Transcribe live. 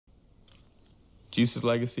Juice's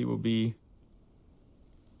legacy will be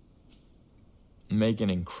making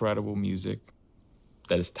incredible music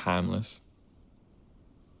that is timeless,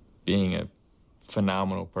 being a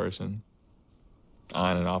phenomenal person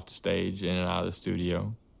on and off the stage, in and out of the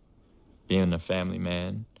studio, being a family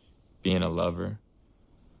man, being a lover.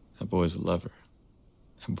 That boy's a lover.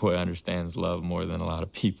 That boy understands love more than a lot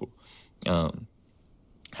of people.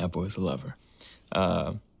 That boy's a lover.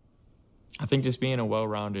 I think just being a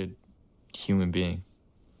well-rounded human being.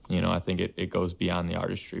 You know, I think it goes beyond the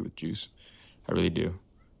artistry with Juice. I really do.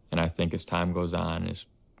 And I think as time goes on, as,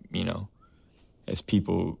 you know, as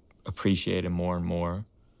people appreciate him more and more,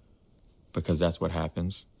 because that's what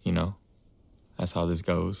happens, you know. That's how this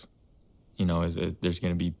goes. You know, there's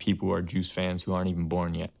going to be people who are Juice fans who aren't even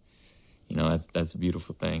born yet. You know, that's a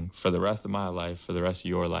beautiful thing. For the rest of my life, for the rest of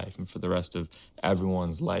your life, and for the rest of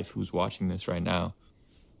everyone's life who's watching this right now,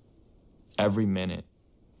 every minute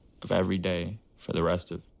of every day, for the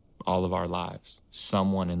rest of all of our lives,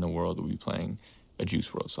 someone in the world will be playing a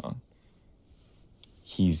Juice Wrld song.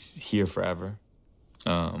 He's here forever,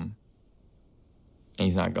 and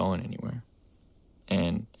he's not going anywhere.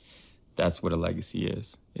 And that's what a legacy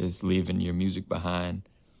is leaving your music behind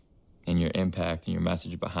and your impact and your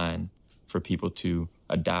message behind for people to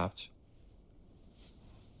adopt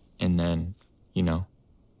and then, you know,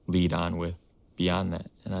 lead on with beyond that.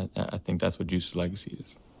 And I think that's what Juice's legacy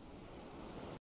is.